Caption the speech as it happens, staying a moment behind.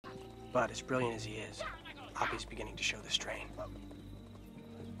But as brilliant as he is, Oppie's beginning to show the strain.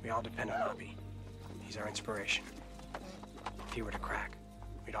 We all depend on Oppie. He's our inspiration. If he were to crack,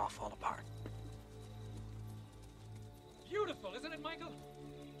 we'd all fall apart. Beautiful, isn't it, Michael?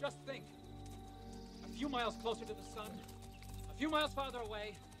 Just think. A few miles closer to the sun, a few miles farther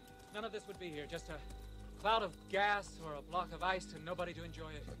away, none of this would be here. Just a cloud of gas or a block of ice and nobody to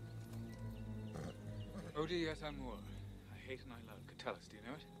enjoy it. Odi et amour. I hate and I love. Catullus, do you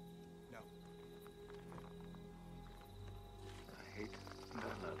know it? No. I hate and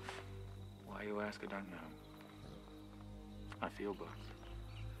I love. Why you ask, I don't know. I feel both.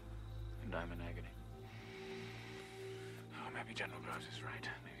 And I'm in agony. Oh, maybe General Groves is right.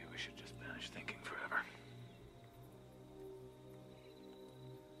 Maybe we should just banish thinking forever.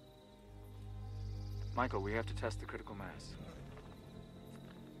 Michael, we have to test the critical mass.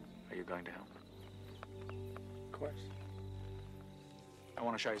 Are you going to help? Of course. I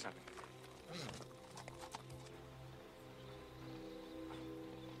want to show you something.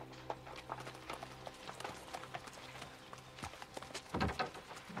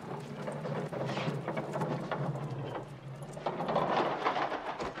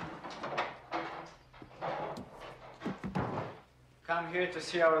 Come here to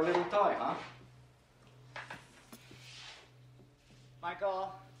see our little toy, huh?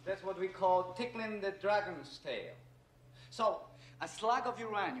 Michael, that's what we call tickling the dragon's tail. So, a slug of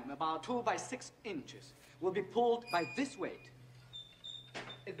uranium about 2 by 6 inches will be pulled by this weight.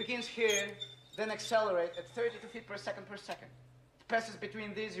 It begins here, then accelerates at 32 feet per second. It passes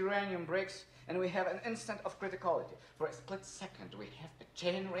between these uranium bricks, and we have an instant of criticality. For a split second, we have a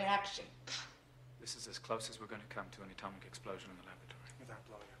chain reaction. This is as close as we're going to come to an atomic explosion in the laboratory. Without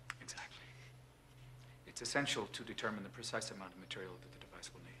blowing up. Exactly. It's essential to determine the precise amount of material that the device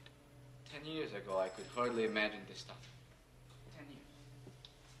will need. 10 years ago, I could hardly imagine this stuff. 10 years.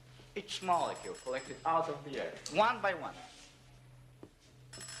 Each molecule collected out of the air, one by one.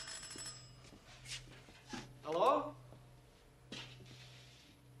 Hello?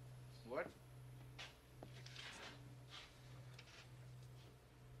 What?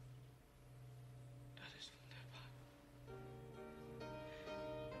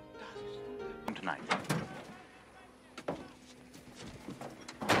 Tonight.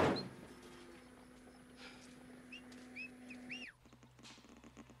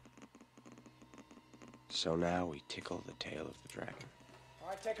 So now we tickle the tail of the dragon. All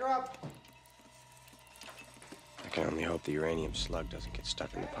right, take her up. I can only hope the uranium slug doesn't get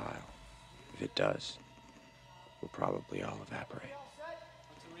stuck in the pile. If it does, we'll probably all evaporate.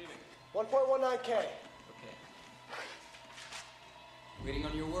 What's the reading? 1.19K. Okay. Waiting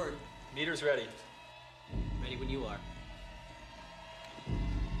on your word. Meter's ready. Ready when you are.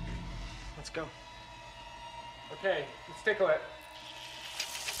 Let's go. Okay, let's tickle it.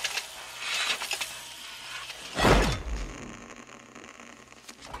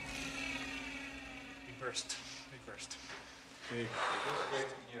 Big burst. Big burst. Big. Great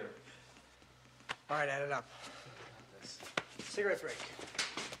here. All right, add it up. Cigarette break.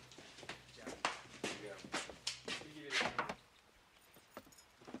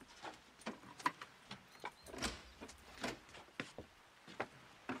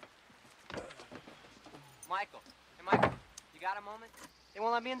 Michael. Hey, Michael, you got a moment? They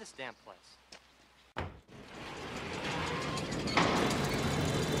won't let me in this damn place.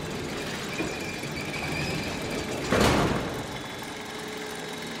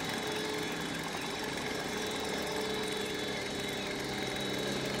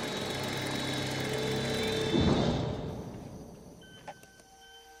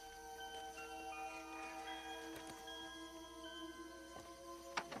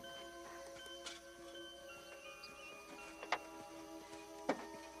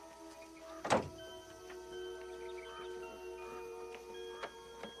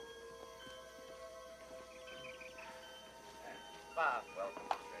 Bob, well,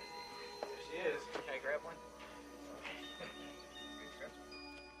 there she is. Can I grab one?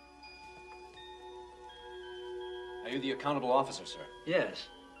 Are you the accountable officer, sir? Yes.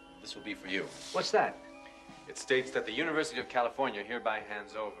 This will be for you. What's that? It states that the University of California hereby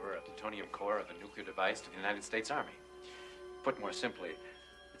hands over a plutonium core of a nuclear device to the United States Army. Put more simply,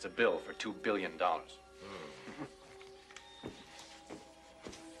 it's a bill for $2 billion. Let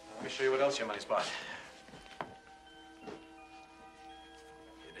me show you what else your money's bought.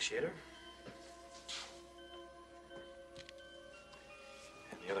 Initiator.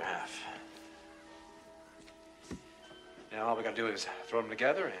 And the other half. Now all we gotta do is throw them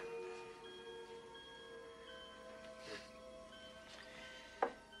together and...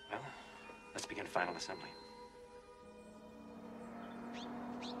 Well, let's begin final assembly.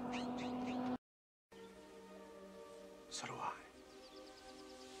 So do I.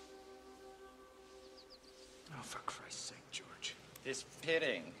 Oh, for Christ's sake, George. This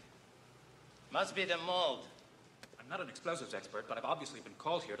pitting must be the mold. I'm not an explosives expert, but I've obviously been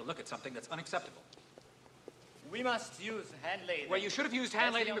called here to look at something that's unacceptable. We must use hand lading. Well, you should have used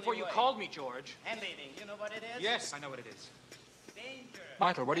hand That's the lading before only you way. called me, George. Hand lading, you know what it is? Yes, I know what it is. Danger.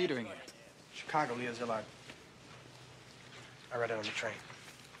 Michael, what are you doing here? Chicago, Leo Szilard. I read it on the train.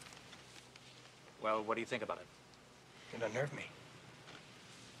 Well, what do you think about it? It unnerved me.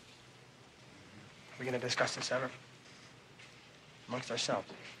 We're gonna discuss this ever? Amongst ourselves.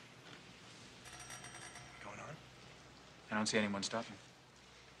 Going on? I don't see anyone stopping.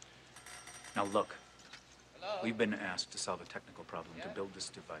 Now look, Hello? we've been asked to solve a technical problem to build this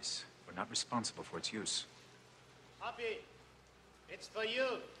device. We're not responsible for its use. Hoppy, it's for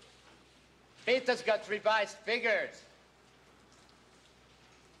you. Peter's got revised figures.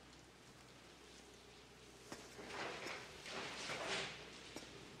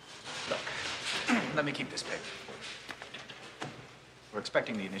 Look, let me keep this straight. We're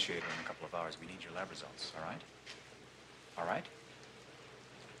expecting the initiator in a couple of hours. We need your lab results, all right? All right?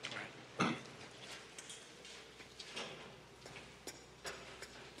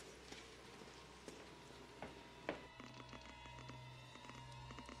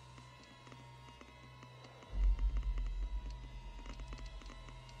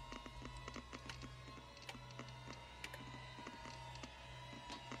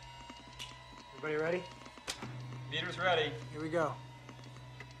 Everybody ready? Meter's ready. Here we go.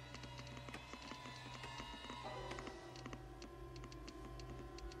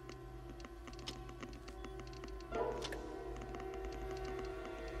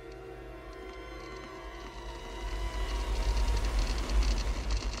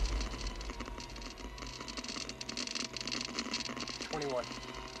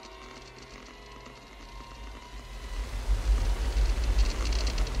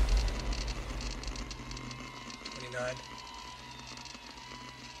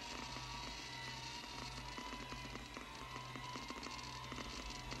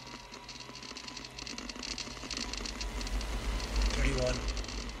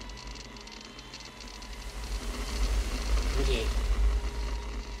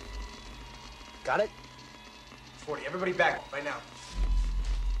 Got it? 40. Everybody back right now.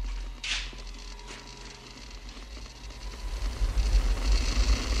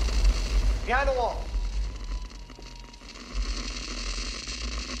 Behind the wall.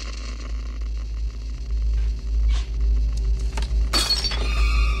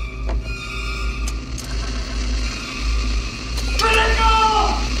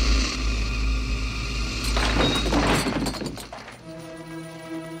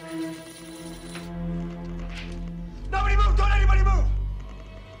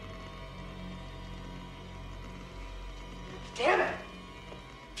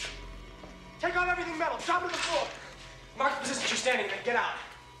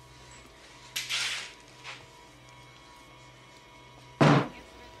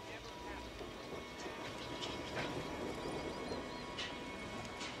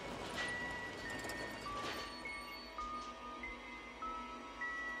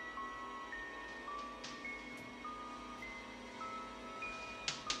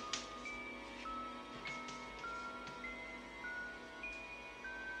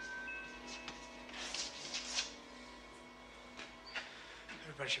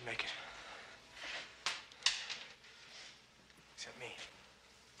 Everybody should make it. Except me.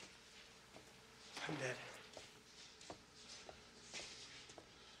 I'm dead.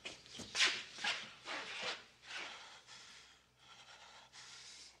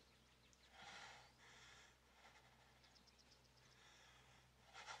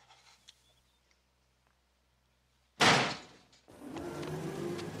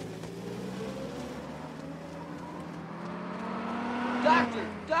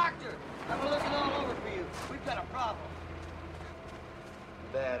 Doctor! I've been looking all over for you. We've got a problem.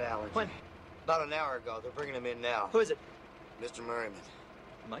 Bad allergy. When? About an hour ago. They're bringing him in now. Who is it? Mr. Merriman.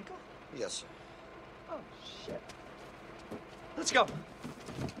 Michael? Yes, sir. Oh, shit. Let's go.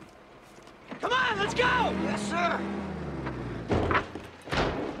 Come on, let's go! Yes, sir.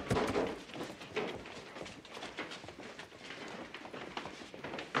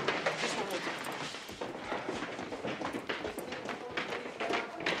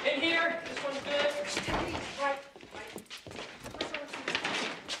 In here. This one's good. Right.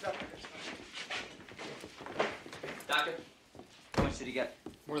 Doctor, how much did he get?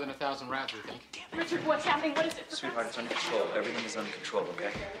 More than 1,000 rounds, we think. Richard, what's happening? What is it? Sweetheart, it's under control. Everything is under control,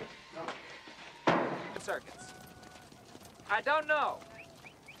 okay? Circuits. I don't know.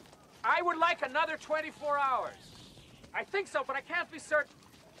 I would like another 24 hours. I think so, but I can't be certain.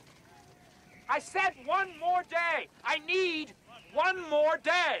 I said 1 more day. I need 1 more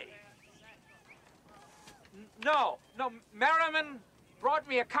day. No, Merriman brought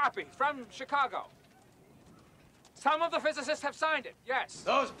me a copy from Chicago. Some of the physicists have signed it, yes.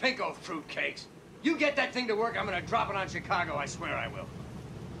 Those pinko fruitcakes. You get that thing to work, I'm gonna drop it on Chicago, I swear I will.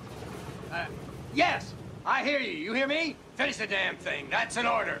 Yes, I hear you. You hear me? Finish the damn thing. That's an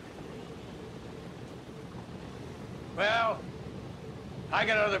order. Well, I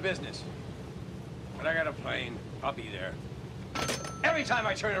got other business. But I got a plane. I'll be there. Every time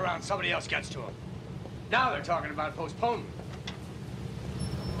I turn around, somebody else gets to them. Now they're talking about postponement.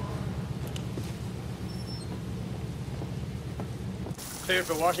 Cleared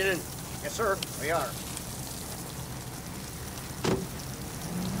for Washington? Yes, sir. We are.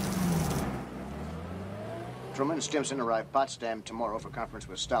 Truman and Stimson arrive Potsdam tomorrow for conference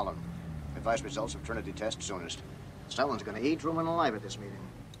with Stalin. Advise results of Trinity test soonest. Stalin's going to eat Truman alive at this meeting.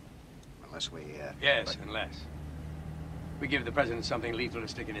 Unless we, Yes, unless. We give the president something lethal to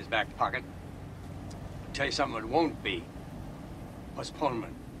stick in his back pocket. I'll tell you something it won't be.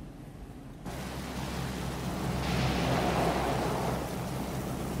 Postponement.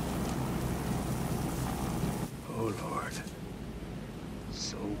 Oh, Lord.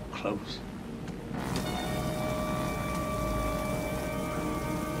 So close.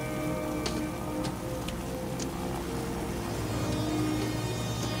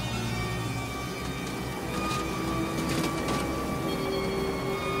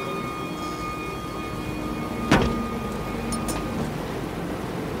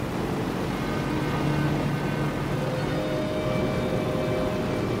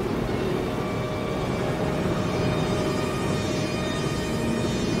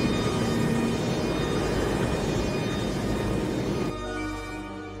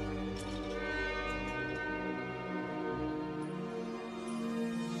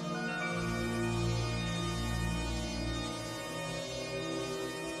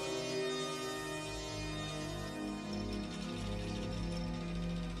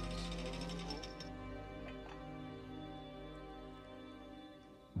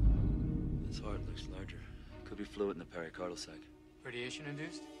 Heart looks larger. Could be fluid in the pericardial sac. Radiation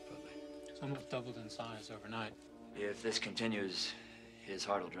induced? Probably. It's almost doubled in size overnight. If this continues, his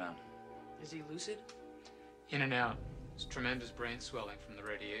heart will drown. Is he lucid? In and out. There's tremendous brain swelling from the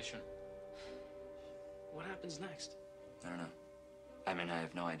radiation. What happens next? I don't know. I mean, I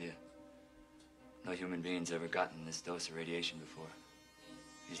have no idea. No human being's ever gotten this dose of radiation before.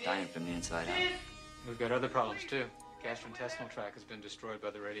 He's dying from the inside out. We've got other problems, too. Gastrointestinal tract has been destroyed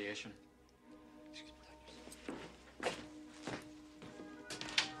by the radiation.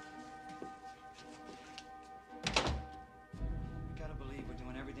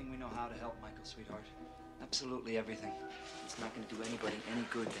 How to help Michael, sweetheart. Absolutely everything. It's not going to do anybody any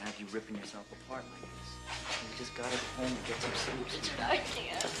good to have you ripping yourself apart like this. You just gotta go home and get some sleep. I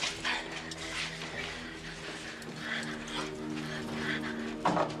can't.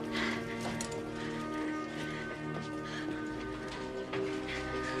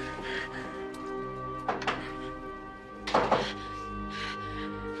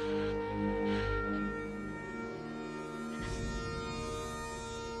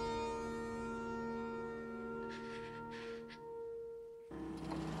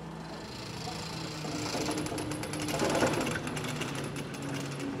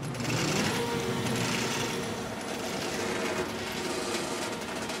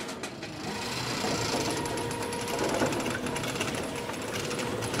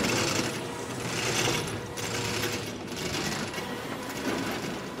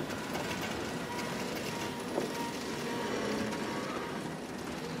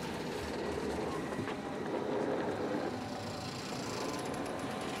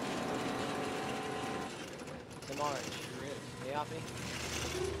 Orange, sure is. Hey, Oppie?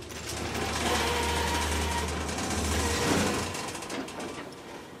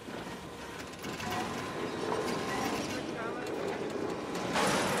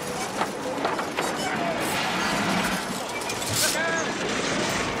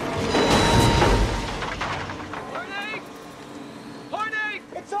 Hornig!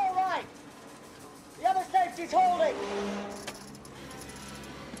 It's all right. The other safety's holding.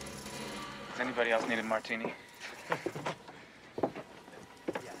 Does anybody else need a martini?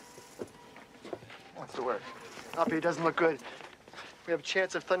 What's the word? Oppie, it doesn't look good. We have a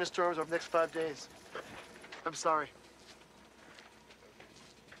chance of thunderstorms over the next 5 days. I'm sorry.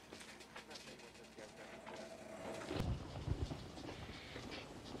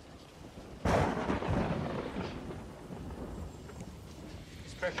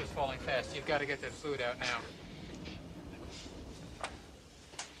 This pressure's falling fast. You've got to get that fluid out now.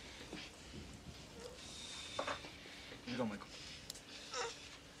 go, Michael.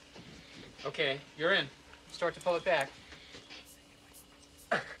 Okay, you're in. Start to pull it back.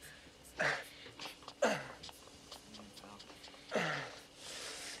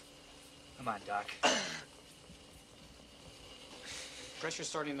 Come on, Doc. Pressure's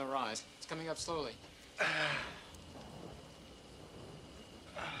starting to rise. It's coming up slowly.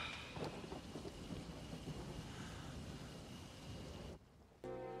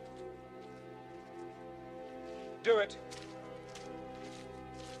 Do it.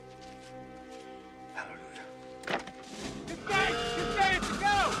 Get ready! Get ready to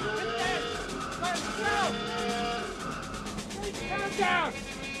go! Get ready! Let's go! Calm down!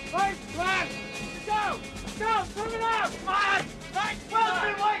 Right, left! Go! Go! Turn it out! Come on! Right,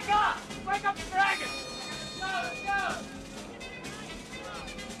 Wilson, wake up! Wake up the dragon! Let's go! Let's go!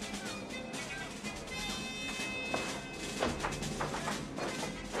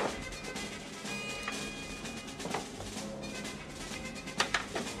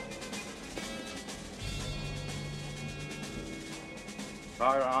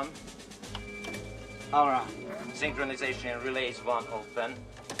 Power on. Power on. Synchronization relays 1 open.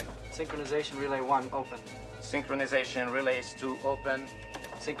 Synchronization relay 1 open. Synchronization relays 2 open.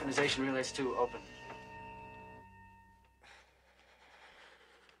 Synchronization relays 2 open.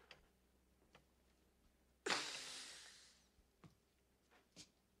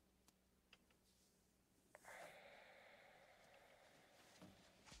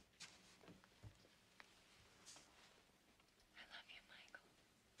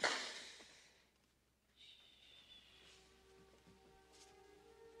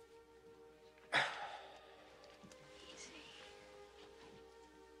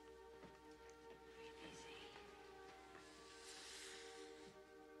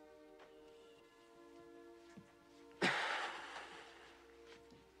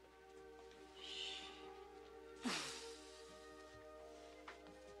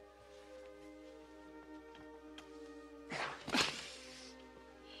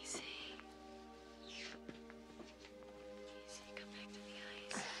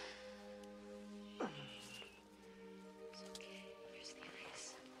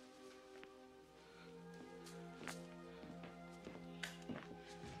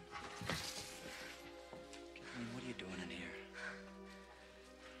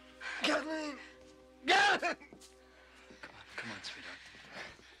 Kathleen! Come on, sweetheart.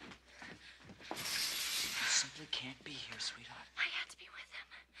 You simply can't be here, sweetheart. I had to be with him.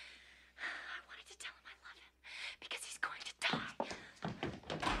 I wanted to tell him I love him because he's going to die.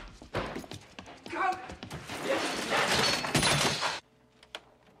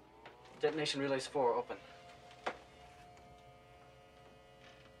 Detonation relays 4 open.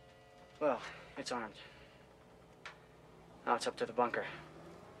 Well, it's armed. Now it's up to the bunker.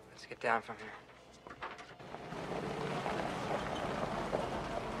 Let's get down from here.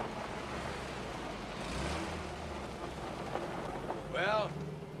 Well,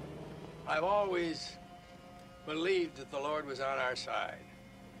 I've always believed that the Lord was on our side.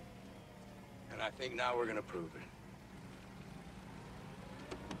 And I think now we're going to prove it.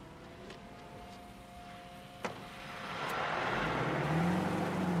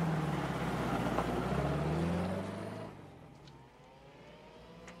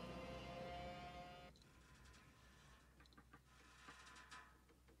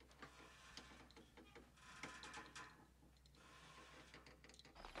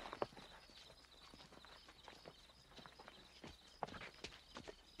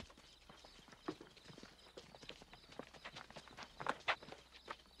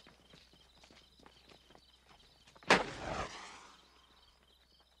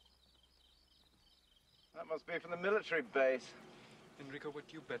 That must be from the military base. Enrico, what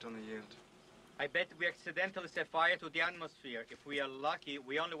do you bet on the yield? I bet we accidentally set fire to the atmosphere. If we are lucky,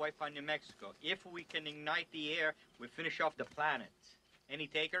 we only wipe out New Mexico. If we can ignite the air, we finish off the planet. Any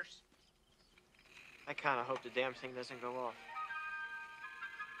takers? I kind of hope the damn thing doesn't go off.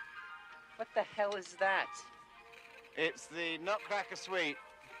 What the hell is that? It's the Nutcracker Suite.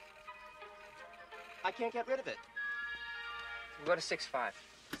 I can't get rid of it. We'll go to 6-5.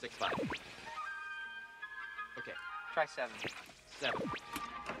 6-5. Okay, try 7. 7.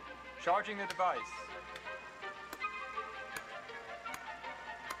 Charging the device.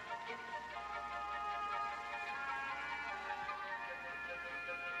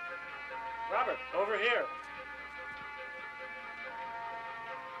 Robert, over here.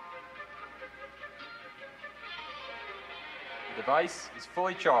 The device is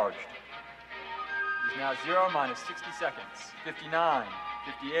fully charged. It is now 0 minus 60 seconds. 59,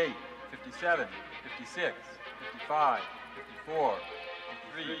 58, 57, 56, 55, 54,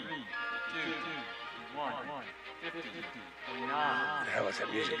 53, 52, 41, 50, 49. Where the hell is that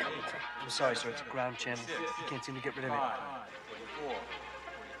music coming from? I'm sorry, sir. It's a ground channel. You can't seem to get rid of it. 44,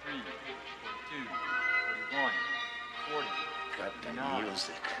 43, 42, 41, 40, Goddamn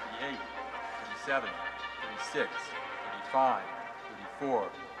music. 38, 37, 36, 35, 34,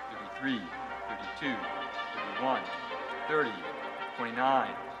 33, 32, 31, 30,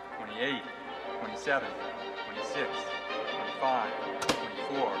 29, 28, 27, 26, 25,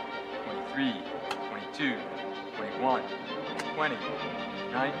 24, 23, 22, 21, 20,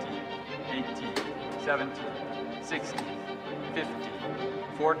 19, 18, 17, 16, 15,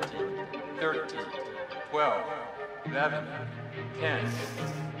 14, 13, 12, 11, 10,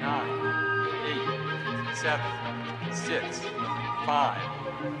 9, 8, 7, 6, 5,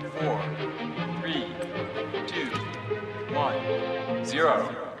 4, 3, 2, 1,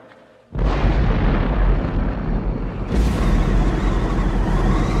 0.